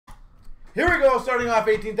Here we go, starting off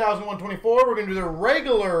 18,124. We're going to do the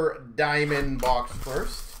regular diamond box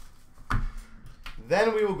first.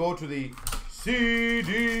 Then we will go to the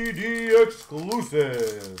CDD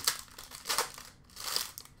exclusive.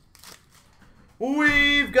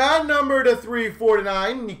 We've got number to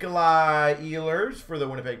 349, Nikolai Ehlers for the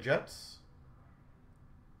Winnipeg Jets.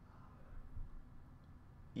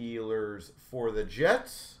 Ehlers for the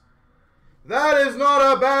Jets. That is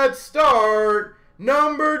not a bad start.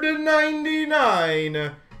 Number to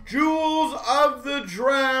 99, Jewels of the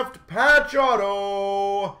Draft Patch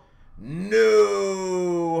Auto,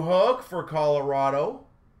 Newhook for Colorado.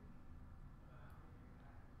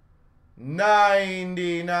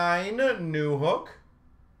 99, Newhook.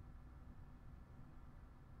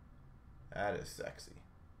 That is sexy.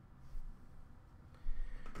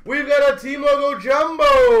 We've got a Team Logo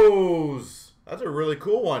Jumbos. That's a really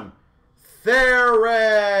cool one.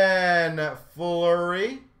 Theron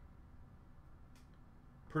Fleury.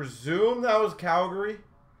 Presume that was Calgary.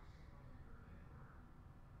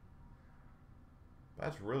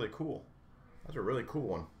 That's really cool. That's a really cool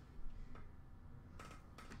one.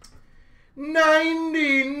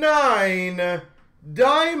 99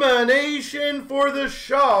 Diamondation for the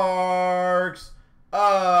Sharks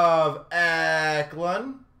of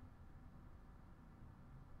Eklund.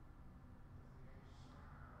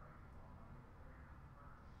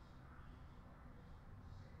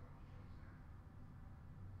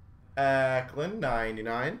 Eklund,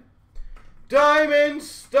 99. Diamond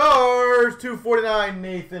Stars, 249,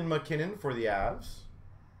 Nathan McKinnon for the Avs.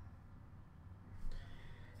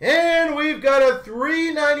 And we've got a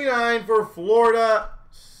 399 for Florida,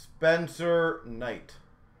 Spencer Knight.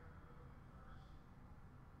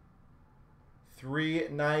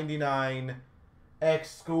 399,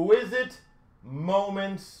 Exquisite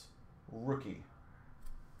Moments rookie.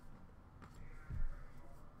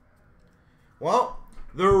 Well,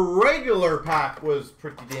 the regular pack was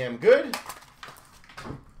pretty damn good.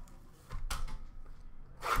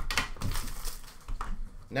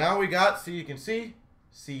 Now we got, so you can see,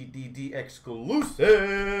 CDD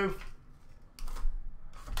exclusive.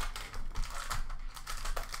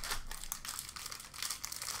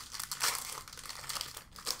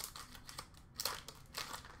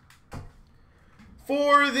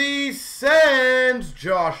 For the Sens,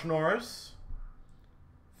 Josh Norris,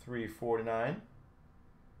 349.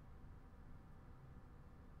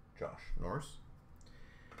 Josh Norris.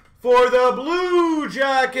 For the Blue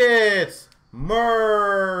Jackets,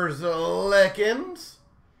 Merzlikins,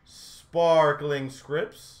 Sparkling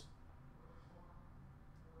Scripts.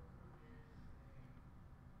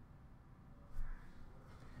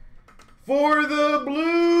 For the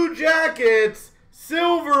Blue Jackets,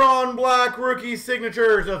 silver on black rookie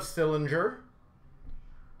signatures of Sillinger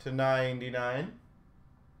to 99.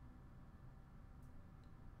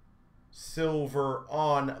 Silver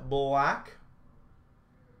on black.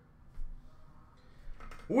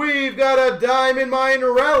 We've got a Diamond Mine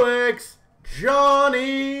Relics,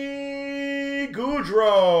 Johnny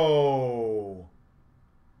Gaudreau,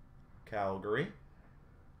 Calgary.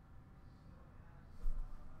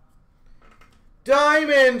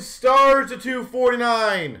 Diamond Stars to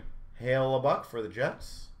 249, Halebuck for the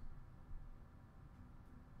Jets.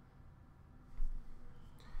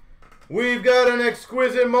 We've got an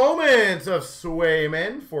Exquisite Moments of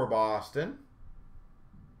Swayman for Boston.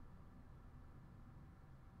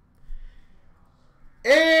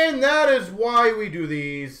 And that is why we do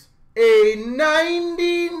these. A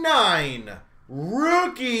 99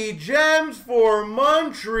 Rookie Gems for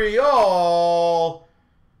Montreal,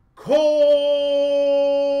 Cole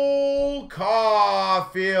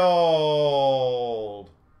Caulfield.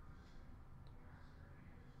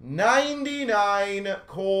 99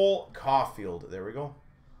 Cole Caulfield. There we go.